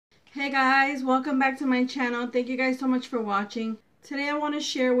Hey guys, welcome back to my channel. Thank you guys so much for watching. Today I want to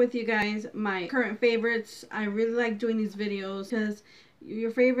share with you guys my current favorites. I really like doing these videos because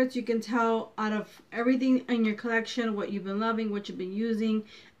your favorites, you can tell out of everything in your collection what you've been loving, what you've been using,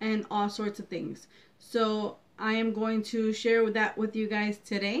 and all sorts of things. So I am going to share that with you guys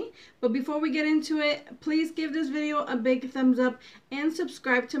today. But before we get into it, please give this video a big thumbs up and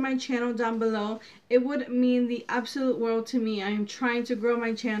subscribe to my channel down below. It would mean the absolute world to me. I am trying to grow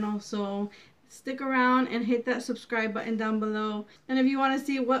my channel, so stick around and hit that subscribe button down below. And if you want to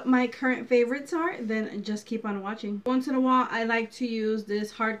see what my current favorites are, then just keep on watching. Once in a while, I like to use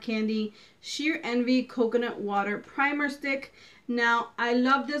this Hard Candy Sheer Envy Coconut Water Primer Stick. Now, I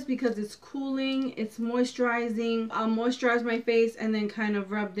love this because it's cooling, it's moisturizing. I'll moisturize my face and then kind of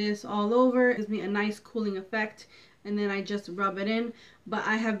rub this all over. It gives me a nice cooling effect, and then I just rub it in. But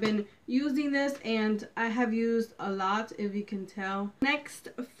I have been using this and I have used a lot, if you can tell. Next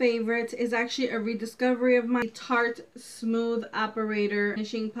favorite is actually a rediscovery of my Tarte Smooth Apparator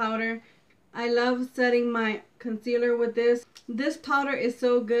Finishing Powder. I love setting my concealer with this. This powder is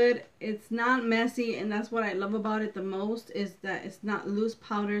so good. It's not messy, and that's what I love about it the most, is that it's not loose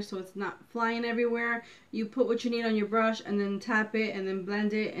powder, so it's not flying everywhere. You put what you need on your brush and then tap it and then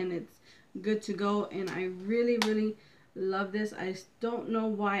blend it, and it's good to go. And I really love this. I don't know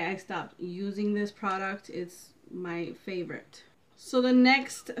why I stopped using this product. It's my favorite. So the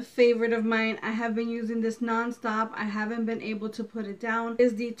next favorite of mine, I have been using this non-stop. I haven't been able to put it down,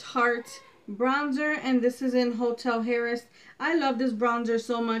 is the Tarte bronzer, and this is in Hotel Heiress. I love this bronzer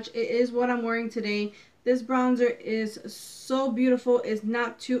so much. It is what I'm wearing today. This bronzer is so beautiful. It's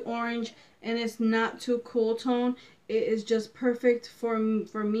not too orange and it's not too cool tone. It is just perfect for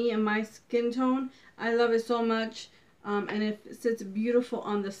me and my skin tone. I love it so much. And it sits beautiful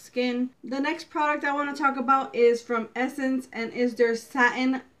on the skin. The next product I want to talk about is from Essence, and is their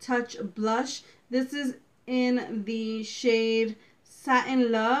Satin Touch Blush. This is in the shade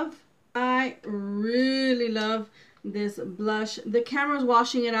Satin Love. I really love this blush. The camera's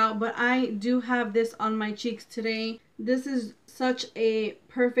washing it out, but I do have this on my cheeks today. This is such a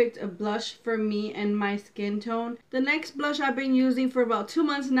perfect blush for me and my skin tone. The next blush I've been using for about 2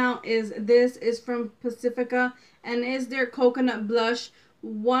 months now is from Pacifica, and is their coconut blush.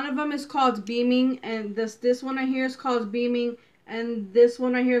 One of them is called Beaming, and this one right here is called Beaming, and this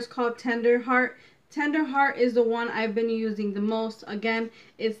one right here is called Tenderheart. Tenderheart is the one I've been using the most. Again,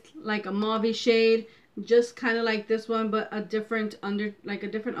 it's like a mauve shade, just kind of like this one, but a different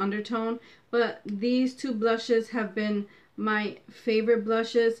undertone. But these two blushes have been my favorite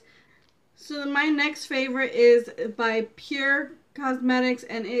blushes. So my next favorite is by PUR Cosmetics,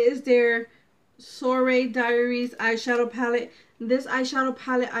 and it is their Soiree Diaries eyeshadow palette. This eyeshadow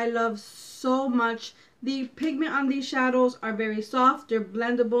palette I love so much. The pigment on these shadows are very soft, they're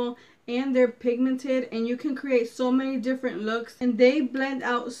blendable, and they're pigmented, and you can create so many different looks, and they blend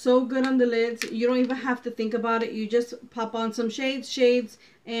out so good on the lids. You don't even have to think about it. You just pop on some shades,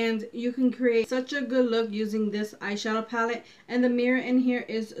 and you can create such a good look using this eyeshadow palette. And the mirror in here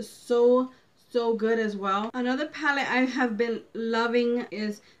is so good as well. Another palette I have been loving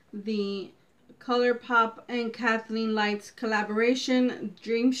is the Colourpop and Kathleen Lights collaboration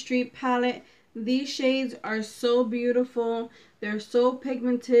Dream Street palette. These shades are so beautiful. They're so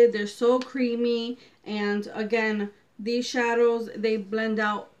pigmented. They're so creamy. And again, these shadows, they blend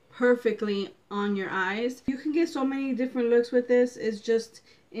out perfectly on your eyes. You can get so many different looks with this. It's just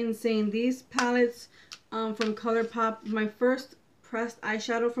insane. These palettes from Colourpop, my first pressed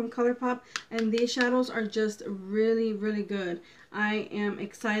eyeshadow from Colourpop, and these shadows are just really good. I am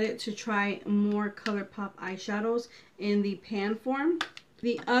excited to try more Colourpop eyeshadows in the pan form.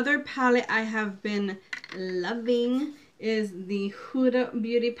 The other palette I have been loving is the Huda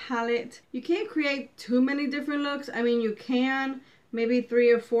Beauty palette. You can't create too many different looks. I mean, you can, maybe 3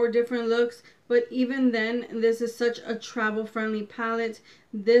 or 4 different looks, but even then, this is such a travel friendly palette.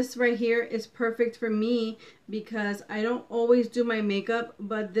 This right here is perfect for me because I don't always do my makeup,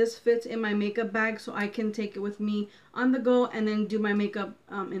 but this fits in my makeup bag, so I can take it with me on the go and then do my makeup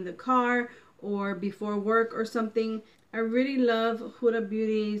in the car or before work or something. I really love Huda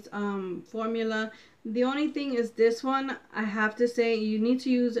Beauty's formula. The only thing is this one, I have to say, you need to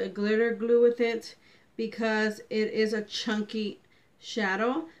use a glitter glue with it because it is a chunky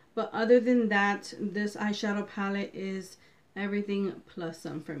shadow. But other than that, this eyeshadow palette is everything plus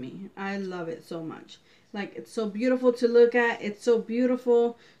some for me. I love it so much. Like, it's so beautiful to look at. It's so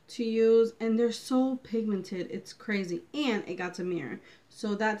beautiful to use. And they're so pigmented. It's crazy. And it got a mirror.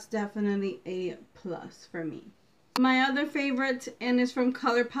 So that's definitely a plus for me. My other favorite, and it's from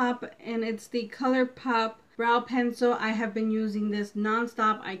Colourpop, and it's the Colourpop brow pencil. I have been using this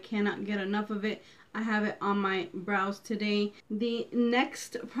non-stop. I cannot get enough of it. I have it on my brows today. The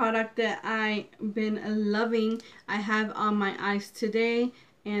next product that I've been loving, I have on my eyes today,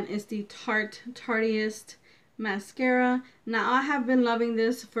 and it's the tarteist mascara. Now, I have been loving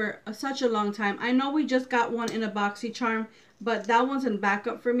this for such a long time. I know we just got one in a BoxyCharm, but that one's in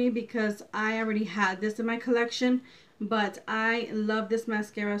backup for me because I already had this in my collection. But I love this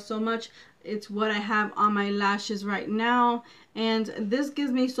mascara so much. It's what I have on my lashes right now, and this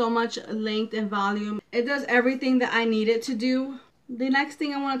gives me so much length and volume. It does everything that I need it to do. The next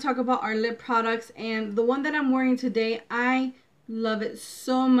thing I want to talk about are lip products, and the one that I'm wearing today, I love it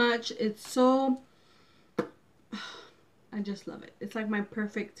so much. It's so, I just love it. It's like my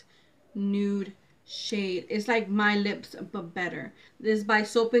perfect nude shade. It's like my lips but better. This is by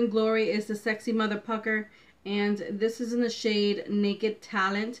Soap and Glory. It's the Sexy Mother Pucker, and this is in the shade Naked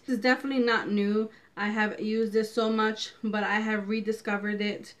Talent. This is definitely not new. I have used this so much, but I have rediscovered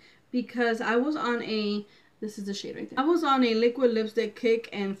it because I was on a, this is the shade right there. I was on a liquid lipstick kick,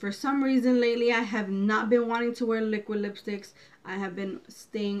 and for some reason lately I have not been wanting to wear liquid lipsticks. I have been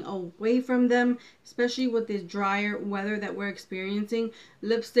staying away from them, especially with this drier weather that we're experiencing.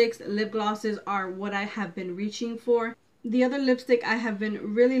 Lipsticks, lip glosses are what I have been reaching for. The other lipstick I have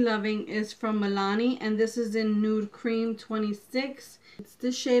been really loving is from Milani, and this is in Nude Cream 26. It's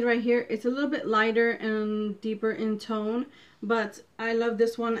this shade right here. It's a little bit lighter and deeper in tone, but I love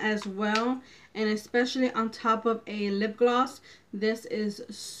this one as well, and especially on top of a lip gloss. This is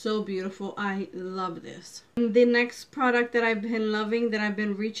so beautiful. I love this. And the next product that I've been loving, that I've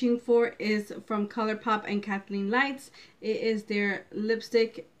been reaching for, is from Colourpop and Kathleen Lights. It is their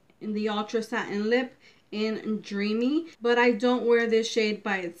lipstick in the Ultra Satin Lip in Dreamy, but I don't wear this shade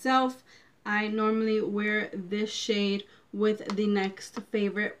by itself. I normally wear this shade with the next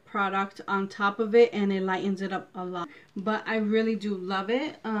favorite product on top of it, and it lightens it up a lot. But I really do love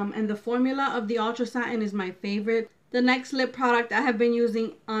it, and the formula of the Ultra Satin is my favorite. The next lip product I have been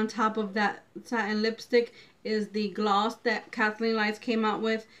using on top of that satin lipstick is the gloss that Kathleen Lights came out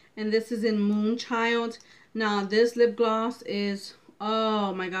with, and this is in Moonchild. Now, this lip gloss is,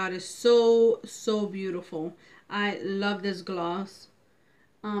 oh my god, it's so beautiful. I love this gloss.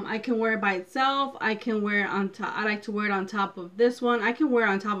 I can wear it by itself. I can wear it on top. I like to wear it on top of this one. I can wear it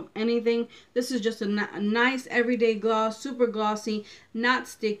on top of anything. This is just a nice everyday gloss, super glossy, not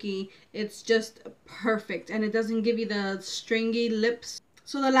sticky. It's just perfect, and it doesn't give you the stringy lips.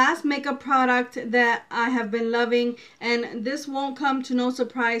 So the last makeup product that I have been loving, and this won't come to no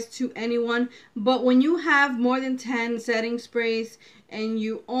surprise to anyone, but when you have more than 10 setting sprays and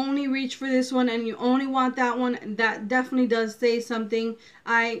you only reach for this one and you only want that one, that definitely does say something.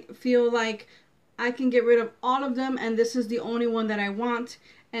 I feel like I can get rid of all of them, and this is the only one that I want,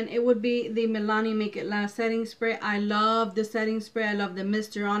 and it would be the Milani Make It Last setting spray. I love the setting spray. I love the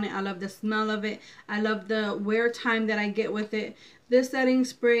mister on it. I love the smell of it. I love the wear time that I get with it. This setting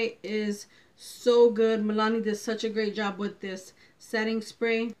spray is so good. Milani does such a great job with this setting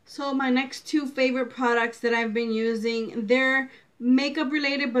spray. So my next two favorite products that I've been using, they're makeup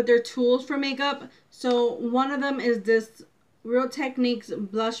related, but they're tools for makeup. So one of them is this Real Techniques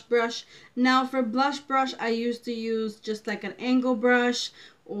blush brush. Now for blush brush, I used to use just like an angle brush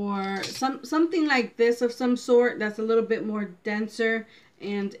or something like this of some sort that's a little bit more denser,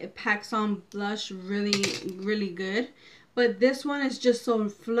 and it packs on blush really good. But this one is just so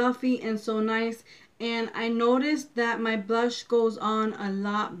fluffy and so nice, and I noticed that my blush goes on a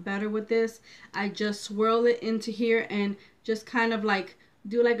lot better with this. I just swirl it into here and just kind of like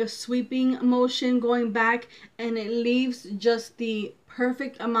do like a sweeping motion going back, and it leaves just the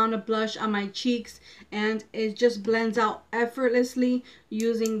perfect amount of blush on my cheeks, and it just blends out effortlessly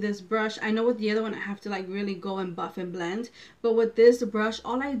using this brush. I know with the other one I have to like really go and buff and blend, but with this brush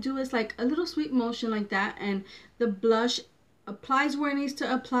all I do is like a little sweep motion like that, and the blush applies where it needs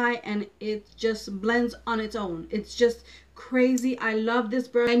to apply, and it just blends on its own. It's just crazy. I love this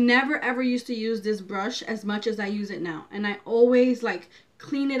brush. I never ever used to use this brush as much as I use it now, and I always like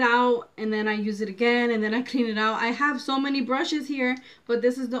clean it out and then I use it again and then I clean it out. I have so many brushes here, but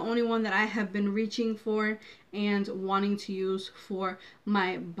this is the only one that I have been reaching for and wanting to use for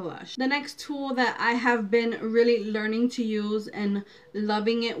my blush. The next tool that I have been really learning to use and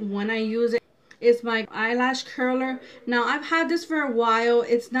loving it when I use it is my eyelash curler. Now I've had this for a while.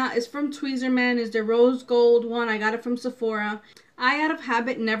 It's from Tweezerman. It's the rose gold one. I got it from Sephora. I, out of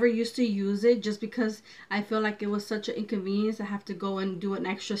habit, never used to use it just because I feel like it was such an inconvenience. I have to go and do an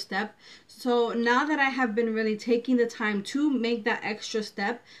extra step. So now that I have been really taking the time to make that extra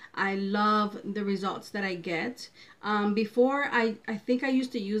step, I love the results that I get. Before, I think I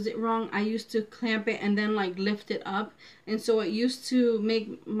used to use it wrong. I used to clamp it and then like lift it up. And so it used to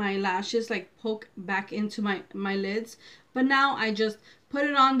make my lashes like poke back into my lids. But now I just put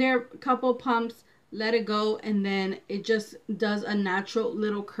it on there, a couple pumps, let it go, and then it just does a natural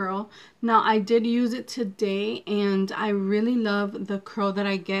little curl. Now I did use it today and I really love the curl that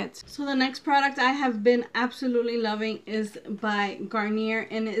I get. So the next product I have been absolutely loving is by Garnier,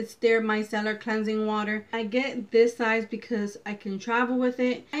 and it's their micellar cleansing water. I get this size because I can travel with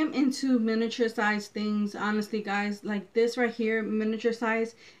it. I am into miniature size things, honestly guys. Like this right here, miniature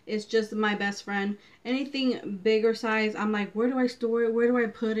size, is just my best friend. Anything bigger size, I'm like, where do I store it? Where do I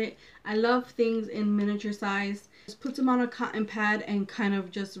put it? I love things in miniature size. Just put them on a cotton pad and kind of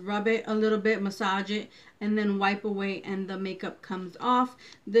just rub it a little bit, massage it, and then wipe away and the makeup comes off.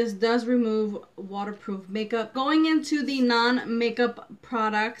 This does remove waterproof makeup. Going into the non-makeup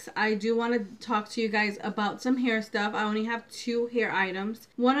products, I do want to talk to you guys about some hair stuff. I only have 2 hair items.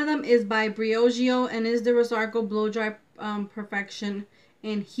 One of them is by Briogeo and is the Rosarco Blow Dry Perfection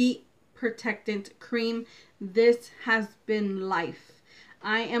and Heat Protectant Cream. This has been life.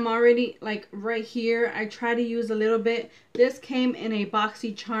 I am already like right here. I try to use a little bit. This came in a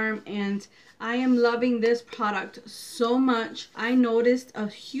boxy charm and I am loving this product so much. I noticed a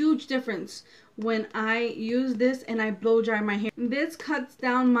huge difference when I use this and I blow dry my hair. This cuts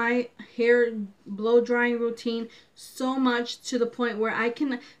down my hair blow drying routine so much to the point where I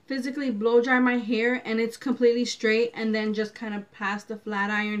can physically blow dry my hair and it's completely straight, and then just kind of pass the flat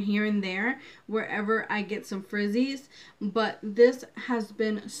iron here and there wherever I get some frizzies. But this has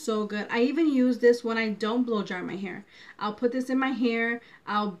been so good. I even use this when I don't blow dry my hair. I'll put this in my hair,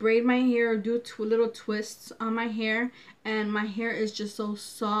 I'll braid my hair, do little twists on my hair, and my hair is just so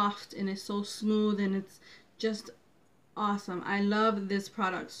soft and it's so smooth and it's just awesome. I love this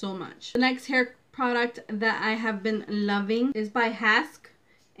product so much. The next hair product that I have been loving is by Hask,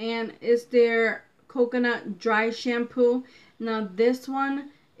 and it's their coconut dry shampoo. Now this one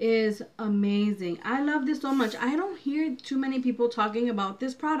is amazing. I love this so much. I don't hear too many people talking about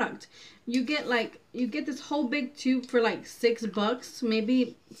this product. You get this whole big tube for like $6,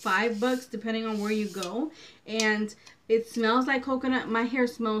 maybe $5 depending on where you go, and it smells like coconut. My hair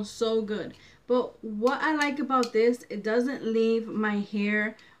smells so good. But what I like about this, it doesn't leave my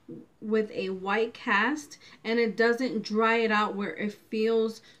hair with a white cast, and it doesn't dry it out where it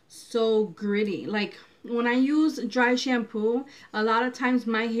feels so gritty. Like when I use dry shampoo, a lot of times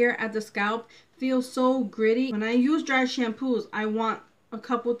my hair at the scalp feels so gritty. When I use dry shampoos, I want a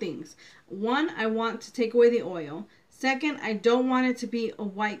couple things. One, I want to take away the oil. Second, I don't want it to be a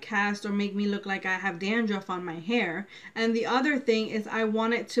white cast or make me look like I have dandruff on my hair. And the other thing is I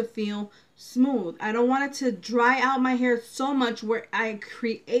want it to feel smooth. I don't want it to dry out my hair so much where I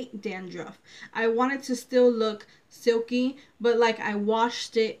create dandruff. I want it to still look silky, but like I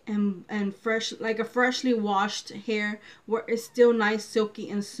washed it and fresh, like a freshly washed hair where it's still nice, silky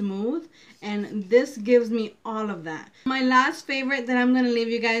and smooth. And this gives me all of that. My last favorite that I'm going to leave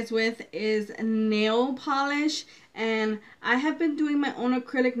you guys with is nail polish. And I have been doing my own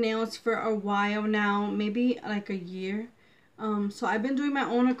acrylic nails for a while now, maybe like a year. So I've been doing my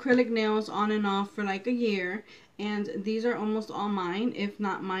own acrylic nails on and off for like a year, and these are almost all mine, if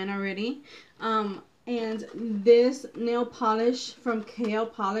not mine already. And this nail polish from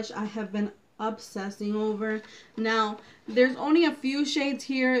KL Polish I have been obsessing over. Now there's only a few shades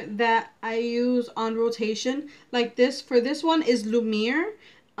here that I use on rotation. Like this, for this one is Lumiere.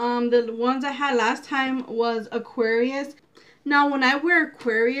 The ones I had last time was Aquarius. Now, when I wear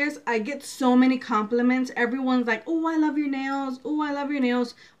Aquarius, I get so many compliments. Everyone's like, oh, I love your nails. Oh, I love your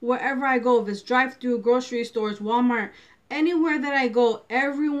nails. Wherever I go, if it's drive-through, grocery stores, Walmart, anywhere that I go,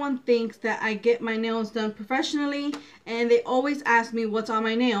 everyone thinks that I get my nails done professionally. And they always ask me what's on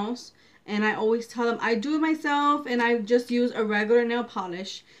my nails. And I always tell them I do it myself and I just use a regular nail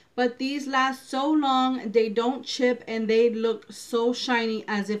polish. But these last so long, they don't chip and they look so shiny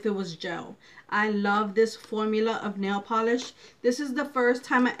as if it was gel. I love this formula of nail polish. This is the first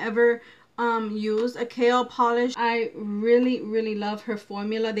time I ever used a KL polish. I really love her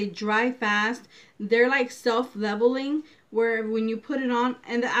formula. They dry fast. They're like self-leveling, where when you put it on,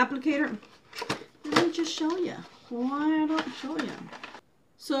 and the applicator, let me just show you. Why I don't show you?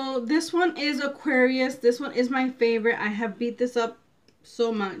 So this one is Aquarius. This one is my favorite. I have beat this up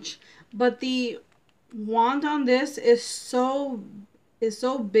so much, but the wand on this is so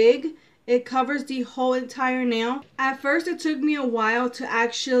big It covers the whole entire nail. At first it took me a while to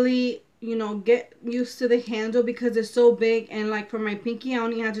actually, you know, get used to the handle because it's so big, and like for my pinky I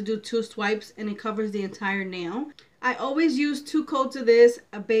only had to do 2 swipes and it covers the entire nail. I always use 2 coats of this,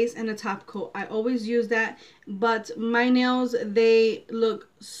 a base and a top coat. I always use that, but my nails, they look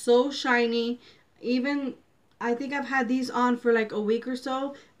so shiny. Even I think I've had these on for like a week or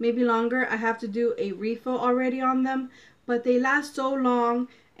so, maybe longer. I have to do a refill already on them, but they last so long.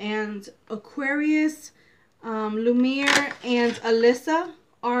 And Aquarius, Lumiere, and Alyssa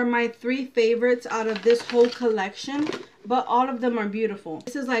are my 3 favorites out of this whole collection, but all of them are beautiful.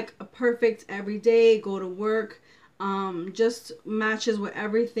 This is like a perfect everyday go to work, just matches with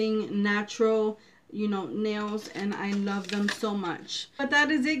everything, natural, you know, nails, and I love them so much. But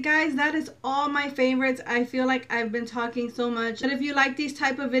that is it, guys. That is all my favorites. I feel like I've been talking so much, but if you like these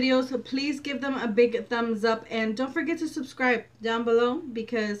type of videos, please give them a big thumbs up, and don't forget to subscribe down below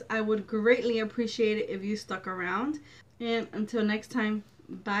because I would greatly appreciate it if you stuck around. And until next time,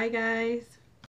 bye guys.